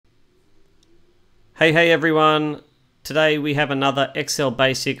Hey everyone! Today we have another Excel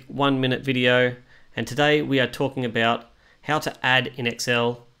Basic 1-minute video, and today we are talking about how to add in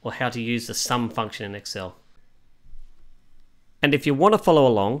Excel or how to use the sum function in Excel. And if you want to follow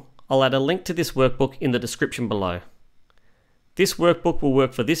along, I'll add a link to this workbook in the description below. This workbook will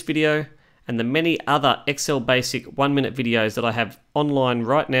work for this video and the many other Excel Basic 1-minute videos that I have online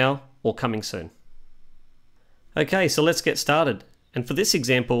right now or coming soon. Okay, so let's get started. And for this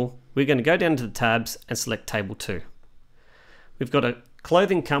example, we're going to go down to the tabs and select Table 2. We've got a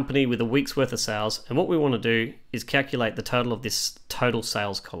clothing company with a week's worth of sales, and what we want to do is calculate the total of this total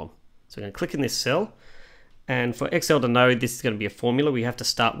sales column. So we're going to click in this cell, and for Excel to know this is going to be a formula, we have to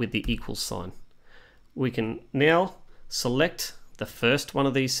start with the equals sign. We can now select the first one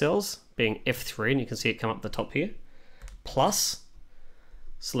of these cells, being F3, and you can see it come up the top here, plus,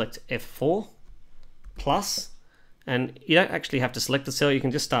 select F4, plus, and you don't actually have to select the cell, you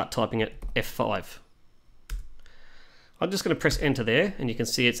can just start typing it F5. I'm just going to press enter there, and you can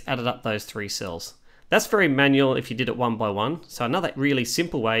see it's added up those three cells. That's very manual if you did it one by one, so another really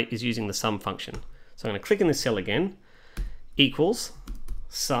simple way is using the sum function. So I'm going to click in this cell again, equals,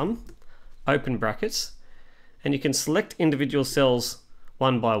 sum, open brackets, and you can select individual cells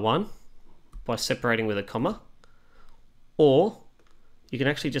one by separating with a comma, or you can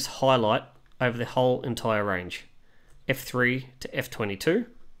actually just highlight over the whole entire range. F3 to F22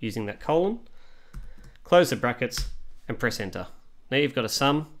 using that colon, close the brackets and press enter. Now you've got a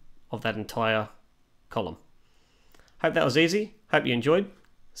sum of that entire column. Hope that was easy. Hope you enjoyed.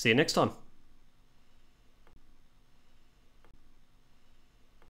 See you next time.